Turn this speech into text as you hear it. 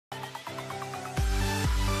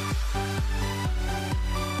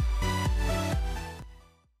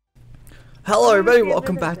Hello everybody,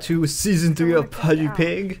 welcome back to season 3 of Pudgy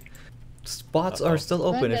Pig. Spots are still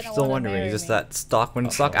open if you're still wondering. It's just that Stock, when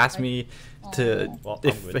Stock asked me to,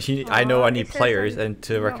 I know I need players and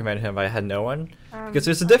to recommend him, I had no one. Because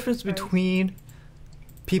there's a difference between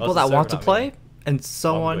people that want to play and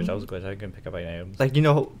someone, I was glitched, I couldn't pick up items. like, you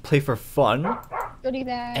know, play for fun,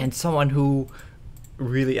 and someone who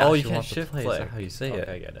really actually wants to play. Is that how you say it?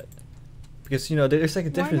 I get it. Because, you know, there's like a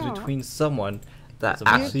difference between someone that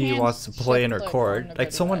actually wants to play and record.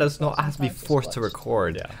 Like, someone does not have to be forced to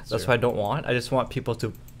record. Yeah, that's what I don't want. I just want people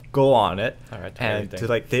to go on it and to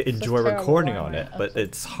like they enjoy recording on it. But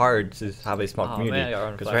it's hard to have a small community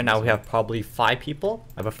because right now we have probably 5 people.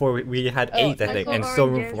 And before we had 8, I think, and still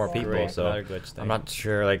room for more people. So I'm not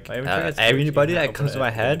sure. Like everybody that comes to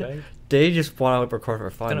my head, they just want to record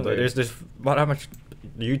for fun. But there's not how much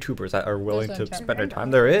YouTubers that are willing to spend their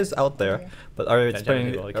time. There is out there, but are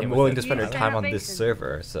willing to spend their time on this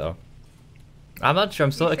server. So I'm not sure.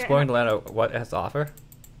 I'm still exploring the land of what it has to offer.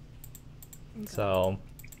 So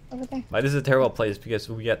like, this is a terrible place because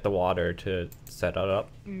we get the water to set it up.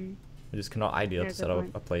 It just cannot ideal to set up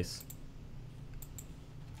a place.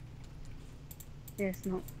 Yeah, it's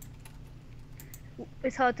not.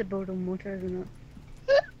 It's hard to build on water, isn't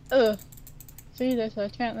it? See, there's a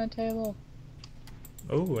enchantment table.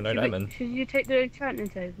 Oh, no diamond. Should you take the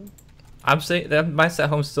enchantment table? I'm saying that my set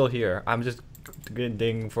home's still here. I'm just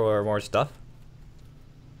digging for more stuff.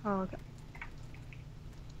 Oh, okay.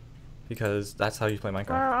 Because that's how you play Minecraft.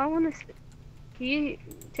 Well, I want to. Can you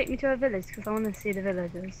take me to a village? Because I want to see the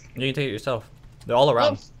villagers. You can take it yourself. They're all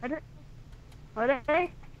around. Oh, are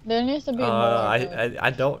they? There needs to be more. I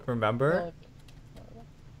don't remember.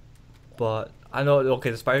 But I know. Okay,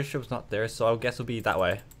 the spider ship's not there, so I guess it'll be that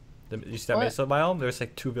way. You see that mesa biome? There's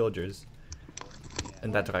like 2 villagers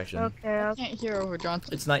in that direction. Okay. I can't hear over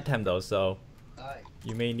Johnson. It's nighttime though, so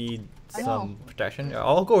you may need some protection.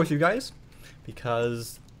 I'll go with you guys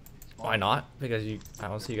because why not? Because I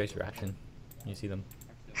want to see you guys' reaction when you see them.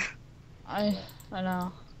 I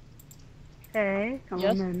know. Hey, come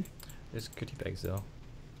on in. There's goodie bags though.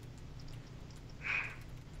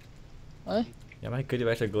 What? Yeah, my goodie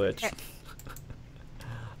bags are glitched.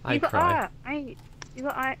 I You got cry.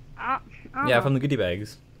 Yeah, from the goodie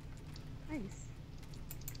bags. Nice.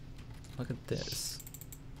 Look at this.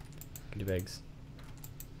 Goodie bags.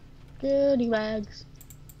 Goodie bags.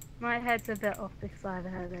 My head's a bit off because I have a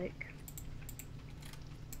headache.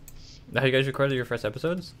 Now you guys recorded your first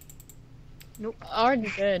episodes? Nope. I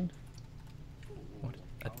already did. What?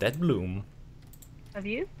 A dead bloom. Have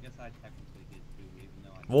you? Yes, I technically did too, even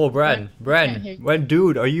though I... Whoa, Bren,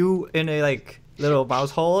 dude, are you in a like little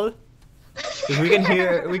mouse hole? Cause we can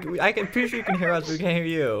hear, I can pretty sure you can hear us, but we can't hear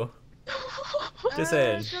you. Just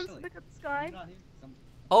saying. Look at the sky.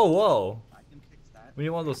 Oh, whoa. We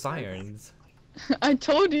need one of those sirens. I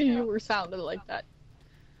told you were sounded like that.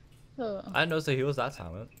 I didn't notice that he was that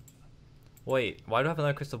silent. Wait, why do I have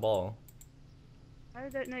another crystal ball? I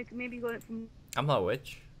don't know. Maybe you got it from. I'm not a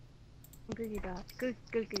witch. Good.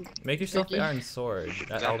 Make yourself the iron sword.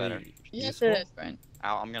 That'll be useful. Yes, it is, Brent.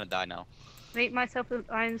 Ow, I'm gonna die now. Make myself an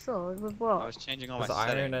iron sword with what? I was changing all my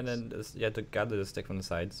iron settings. and then you have to gather the stick from the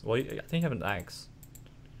sides. Well, I think you have an axe.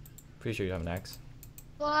 Pretty sure you have an axe.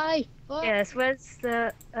 Why? Yes, where's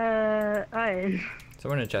the iron?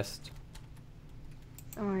 Somewhere in a chest.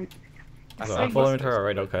 Alright. I'm following her.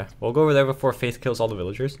 Alright, okay. We'll go over there before Faith kills all the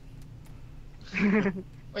villagers.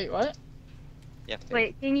 Wait, what? Yeah.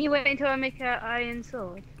 Wait, can you wait until I make an iron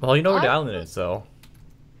sword? Well, you know where the island is, so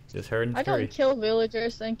just her and I don't kill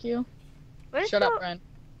villagers, thank you. Shut up, Brent.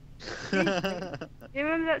 You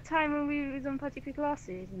remember that time when we was on Pudgy Pig last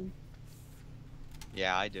season?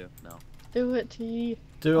 Yeah, I do. No. Do it, T.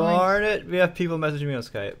 Darn it! We have people messaging me on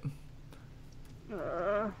Skype.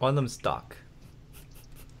 One of them's stuck.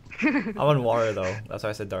 I'm on water though. That's why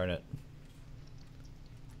I said darn it.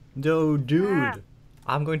 No, dude.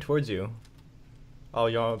 I'm going towards you. Oh,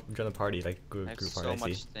 you want to join the party, like group party? So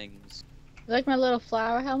much things. You like my little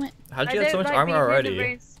flower helmet? How'd you get so much armor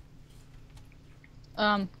already?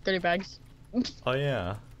 Goodie bags. Oh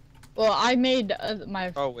yeah. Well, I made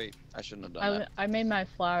my. Oh wait, I shouldn't have done that. I made my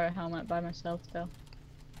flower helmet by myself though.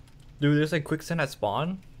 Dude, there's like quicksand at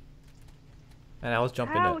spawn, and I was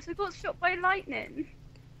jumping it. Ow, so got shot by lightning.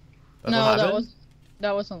 That's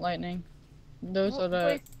that wasn't lightning. Those are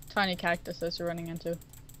the tiny cactuses you're running into.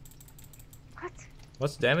 What?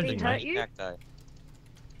 What's damaging me? Cacti.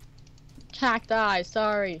 Cacti,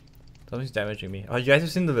 sorry. Something's damaging me. Oh, you guys have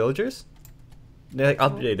seen the villagers? They like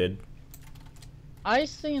updated. I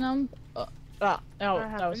seen them. That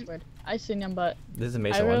was weird. I seen them, but this is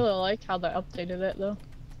amazing. I really like how they updated it though.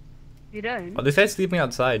 You don't? Oh, this guy's sleeping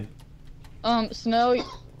outside. Snow,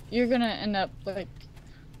 you're gonna end up like.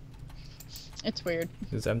 It's weird.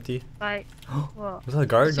 It's empty. Like, what? Was that a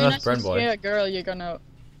guard? As No, soon that's as Bren you Boy. see a girl, you're gonna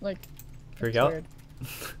like. Freak it's out? weird.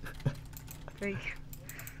 Freak.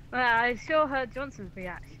 Well, I sure heard Johnson's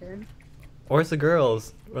reaction. Where's the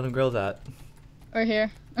girls? Where are the girls at? Right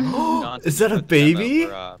here. Is that a baby?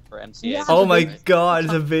 For MCA. Yeah. Oh my right? god,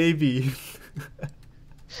 it's a baby.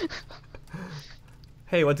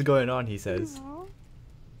 Hey, what's going on? He says. Aww.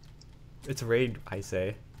 It's a raid, I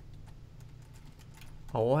say.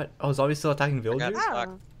 Oh, what? Oh, zombies still attacking villagers?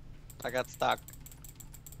 Wow. I got stuck.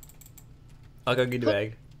 I'll go get the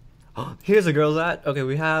bag. Oh, here's the girls at. Okay,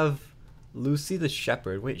 we have Lucy the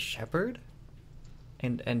shepherd. Wait, shepherd?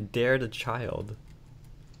 And Dare the child.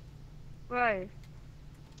 Right.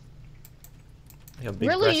 Like a big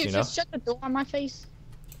Really? breast, You you know? just shut the door on my face?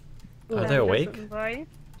 Are they awake?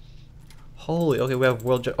 Holy, okay, we have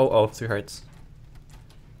world. Oh, 3 hearts.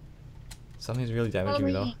 Something's really damaging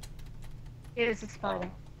me though. Sorry. It is a spider.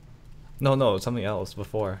 No, something else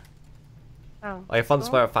before. Oh. I found the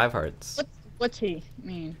spider at 5 hearts. What's he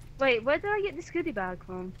mean? Wait, where did I get this goodie bag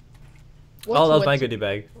from? Oh, that was my goodie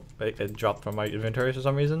bag. It dropped from my inventory for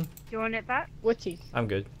some reason. Do you want it back? What's he? I'm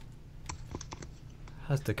good.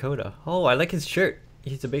 How's Dakota? Oh, I like his shirt.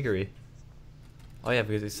 He's a bakery. Oh yeah,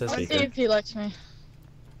 because it says Let's see baker. if he likes me.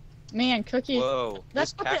 Man, cookies. Whoa.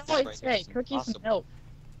 That's this what they cactus always right say. here is Cookies and impossible. milk.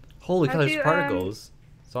 Holy How cow, do there's you, particles.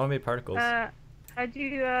 Someone made particles. How do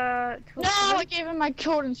you, talk No, to I them? gave him my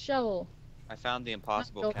golden shovel. I found the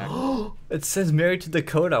impossible Not cactus. It says married to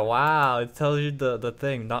Dakota. Wow, it tells you the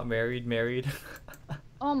thing. Not married, married.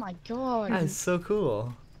 Oh my god. That is so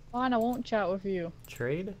cool. Fine, I won't chat with you.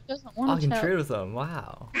 Trade? Doesn't Oh, want I to can chat. trade with them.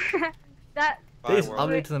 Wow. That. Bye, They just world.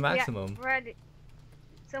 update to the Yeah, maximum. Brad,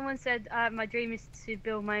 someone said my dream is to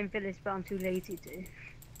build my own village, but I'm too lazy to.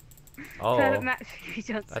 Oh, Perfect match for you,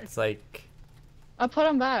 Johnson. that's like I put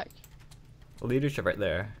him back. leadership right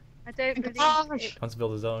there. I don't believe Gosh. it Wants to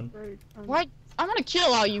build his own. would, What? I'm gonna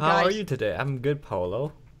kill all you How guys. are you today? I'm good,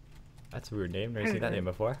 Polo. That's a weird name. Never seen that name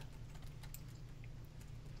before.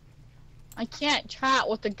 I can't chat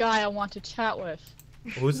with the guy I want to chat with.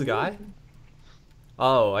 Who's the guy?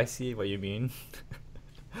 Oh, I see what you mean.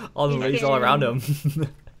 All the He's ladies all around him.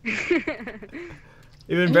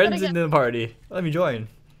 Even You Brendan's gotta in the party. Let me join.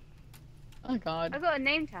 Oh god. I got a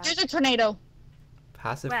name tag. There's a tornado.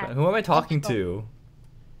 Passive Where? friend. Who am I talking Oh. to?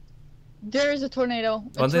 There is a tornado. One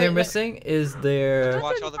It's thing right they're there. missing is their. What?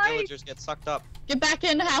 Watch all the Fight. villagers get sucked up. Get back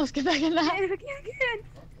in the house. Get back in the house. Again.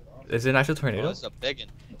 Is it an actual Oh, tornado? it's a big one.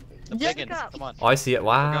 The Yeah. big one. Come on. Oh, I see it.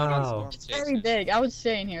 We're going on Wow. storm Very chase. big. I would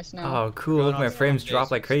stay in here, Snow. Oh, cool. Going Look, on my storm frames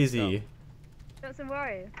drop like chasers, crazy. Johnson, where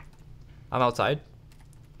are you? I'm outside.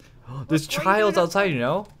 There's What are you childs doing outside, you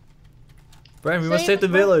know? Brian, we must Save save the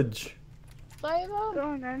us, Brian. village. Save him. Go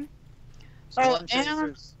on then. Oh, Storm and-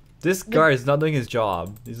 chasers. This guard is not doing his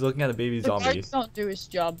job. He's looking at a baby The zombie. guards don't do his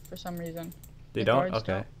job for some reason. They the don't? guards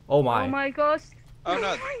Okay. don't. Oh my. Oh my gosh. Oh no.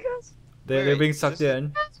 Oh my gosh. They're Wait, being is sucked this-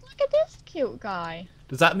 in. Look at this cute guy.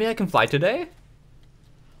 Does that mean I can fly today?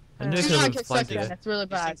 I knew I Do could Do not have get fly sucked in. today. That's really These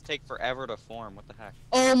bad. things take forever to form. What the heck?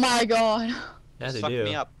 Oh my god. Yeah, they Suck do.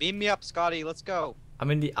 me up. Beam me up, Scotty. Let's go.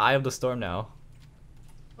 I'm in the eye of the storm now.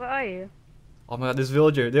 Where are you? Oh my god, this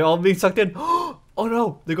villager. They're all being sucked in. Oh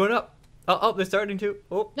no, they're going up. Oh, they're starting to.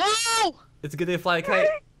 Oh, No! it's a good day to fly a kite.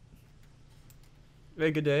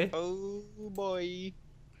 Very good day. Oh boy.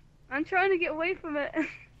 I'm trying to get away from it.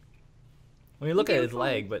 When you look at it, it's Beautiful.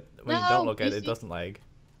 lag, but when you No, don't look at it, you it see- doesn't lag.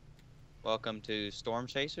 Welcome to Storm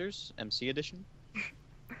Chasers MC edition.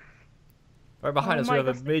 Right behind Oh us, we my have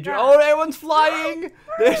a gosh, major. look Oh, everyone's flying!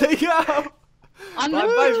 There they go! I'm Bye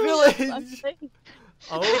not bye, I'm village! safe.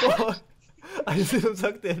 Oh, I see them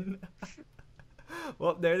sucked in.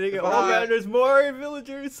 Well, there they go. Oh Goodbye. man, there's more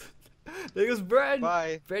villagers. There goes Brad.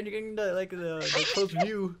 Bye. Brad, you're getting the close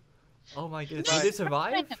view. Oh my goodness, did Bye. they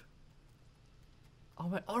survive? Oh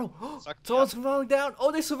my, oh no, Suck me someone's up. falling down.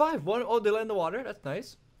 Oh, they survived. One, oh, they land in the water. That's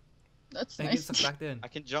nice. That's And get nice. sucked back in. I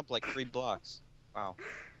can jump like 3 blocks. Wow.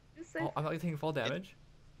 It's so Oh, I'm not taking fall damage.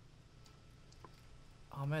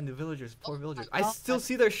 Oh man, the villagers, poor Oh my villagers. I God. still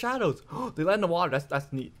see their shadows. They land in the water.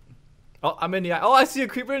 That's neat. Oh, I'm in the eye. Oh, I see a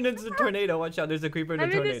creeper and it's a tornado. Watch out, there's a creeper and a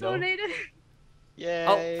I'm in this tornado. tornado. Yay.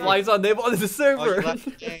 Oh, flies on. They've on the Oh, server. you left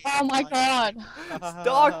the game. Oh my god.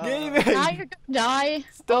 Stock gaming. Now you're gonna die.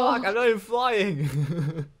 Stock. Oh. I'm not even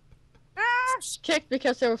flying. Ah! Kicked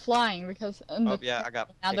because they were flying because Oh yeah, I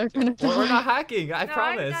got. now they're kicked too. gonna We're die. not hacking. I No, I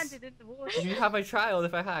promise. landed in the water. You have my child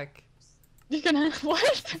if I hack. You're gonna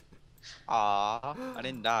what? Aw, I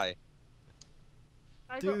didn't die.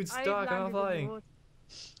 Dude, I stuck, I'm not landed in the flying. Oh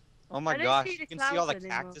water. my I don't gosh, see the you can see all the clouds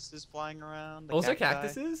anymore. cactuses flying around. The Those are cacti.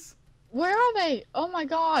 cactuses? Where are they? Oh my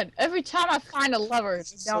god. Every time I find a lever,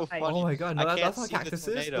 it's so die. funny. Oh my god, no, I can't that's not see the cactuses.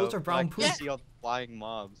 tornado, Those are but brown I poop. can see all the flying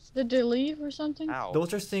mobs. Did they leave or something? Ow.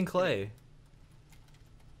 Those are stained clay.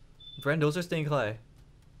 Brent, those are stained clay.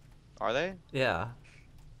 Are they? Yeah.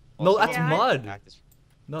 Well, No, that's Yeah, mud. Cactus.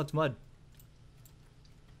 No, it's mud.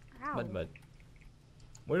 Ow. Mud.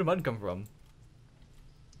 Where did mud come from?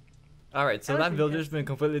 Alright, so That that was village's been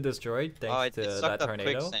completely destroyed Oh, thanks it to that sucked up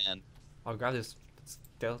tornado. quicksand. I'll grab this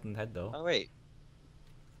skeleton head though. Oh wait.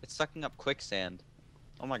 It's sucking up quicksand.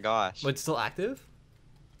 Oh my gosh. But it's still active?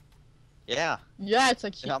 Yeah. Yeah, it's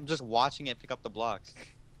like I'm just watching it pick up the blocks.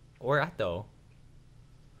 Where at though?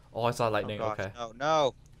 Oh, I saw lightning. Oh gosh. Okay. No, no.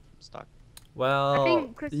 I'm stuck. Well,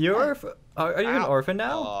 think Chris- you're are you an Ow. orphan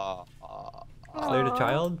now? Slay the Aw.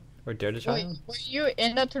 child or dare the Wait, child? were you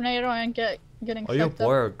in the tornado and getting Are you a sucked boy up?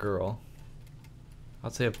 or a girl?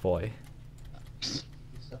 I'd say a boy.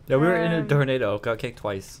 Yeah, we were in a Um, tornado. Got kicked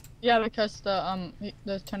twice. Yeah, because the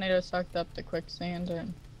tornado sucked up the quicksand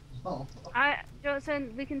and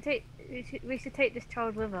Johnson, we should take this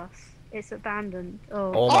child with us. It's abandoned.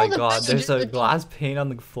 Oh Oh. my the god, there's a villages- glass pane on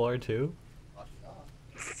the floor too.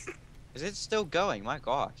 Is it still going? My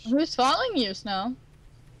gosh. who's following you, Snow?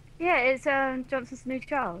 Yeah, it's Johnson's new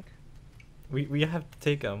child. We have to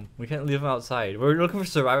take him. We can't leave him outside. We're looking for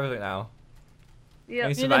survivors right now. Yeah,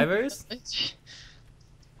 Any survivors? It's-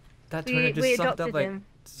 That we tornado just sucked adopted up like him,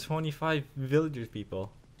 25 villagers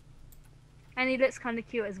people. and he looks kind of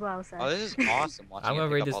cute as well. So. Oh, this is awesome watching I'm it gonna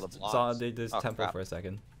pick raid up this all the blocks. this Oh, temple crap. for a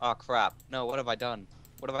second. Oh crap. No, what have I done?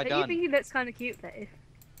 What have I Don't you done? think he looks kind of cute though?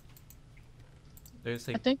 There's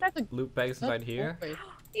I like think that's a loot bags inside here.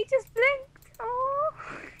 He just blinked. Oh.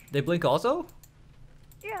 They blink also?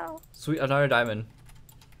 Yeah. Sweet, another diamond.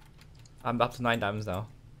 I'm up to 9 diamonds now.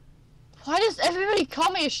 Why does everybody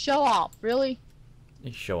call me a show off? Really?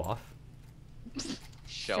 You show off.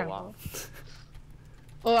 Show off.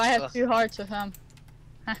 Oh, I have Ugh. 2 hearts with him.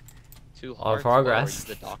 Too All hard. progress. Are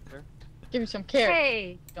you the doctor? Give me some carrots.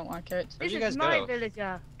 Hey, Don't want carrots. Where'd this you is guys my go?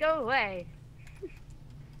 villager. Go away.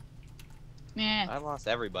 Nah. I lost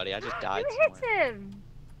everybody. I just died You hit somewhere. him.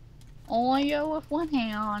 Only go with one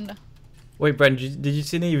hand. Wait, Brent, did you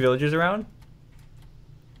see any villagers around?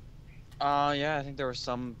 Yeah, I think there were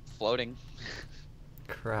some floating.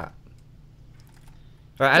 Crap.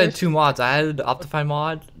 Alright, I added There's- 2 mods. I added the Optifine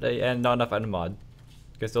mod and not enough end mod.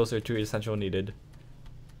 Because those are 2 essential needed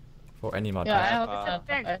for any mod Yeah, I pack. have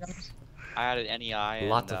Fence. items. I added NEI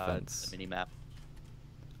Lots and of fence. the mini map.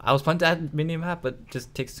 I was planning to add minimap, but it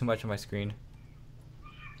just takes too much on my screen.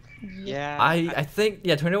 Yeah. I think,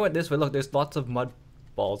 yeah, tornado went this way. Look, there's lots of mud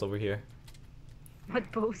balls over here. Mud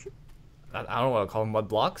balls. I don't know what to call them, mud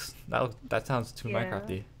blocks? That sounds too Yeah.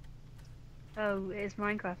 Minecrafty. Oh, it's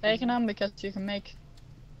Minecraft. Taking them because you can make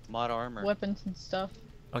Mud armor. weapons and stuff.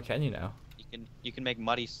 Oh, can you now? You can make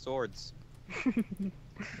muddy swords.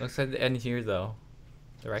 Looks like the end here, though.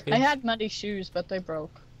 The wreckage? I had muddy shoes, but they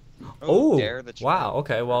broke. Oh, Dare the wow, child.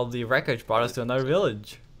 okay, well, the wreckage brought us to another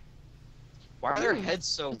village. Why are their Ooh, heads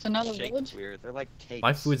so it's another shaped village? weird? They're like cakes.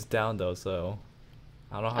 My food's down, though, so...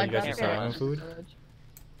 I don't know how you guys got are starting on it. food.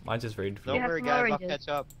 Mine's just raided Don't food. have worry, some guys. I'll oranges. catch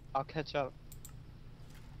up. I'll catch up.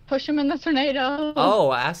 Push him in the tornado. Oh,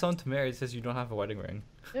 I asked someone to marry. It says you don't have a wedding ring.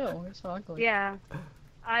 Ew, you're so ugly. Yeah.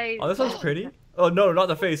 Oh, this one's pretty. Oh, no, not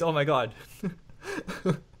the face. Oh, my God.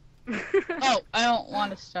 Oh, I don't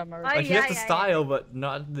want to summer. I- Like, he has the yeah, style, but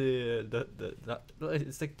not the not,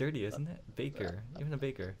 it's like dirty, isn't it? Baker. Even a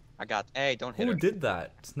baker. I got. Hey, don't hit Who her. did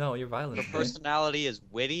that? Snow, you're violent. Her today. personality is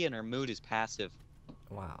witty and her mood is passive.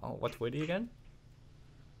 Wow. What's witty again?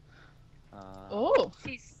 Oh,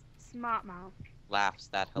 She's smart mouth. Laughs.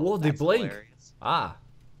 Whoa, they that's blink. hilarious. Ah.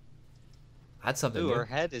 That's something Ooh, new. her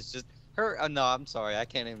head is just. Her. No, I'm sorry. I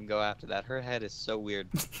can't even go after that. Her head is so weird.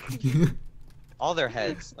 All their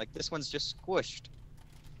heads. Like, this one's just squished.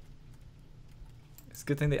 It's a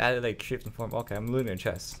good thing they added like shape and form. Okay, I'm looting a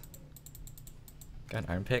chest. Got an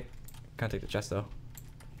iron pick. Can't take the chest though.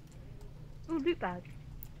 Ooh, loot bag.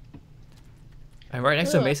 I'm right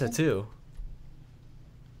next to a Cool. mesa too.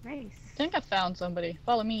 Nice. I think I found somebody.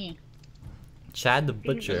 Follow me. Chad the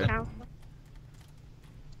Being butcher. the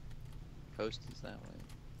Coast is that way.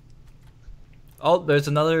 Oh, there's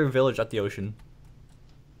another village at the ocean.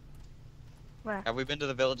 Where? Have we been to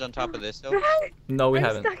the village on top of this hill? No, we I'm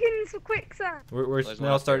haven't. stuck in some quicksand. We're There's one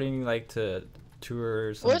now up there. starting like to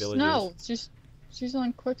tour some Where's villages. Snow? She's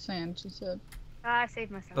on quicksand. She said. Ah, I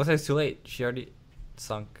saved myself. Looks like it's too late. She already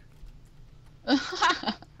sunk.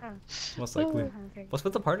 Most likely. Oh, okay. What's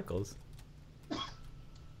with the particles?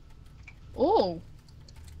 Oh,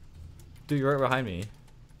 Dude, you're right behind me.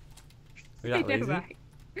 You're not I know, lazy? right?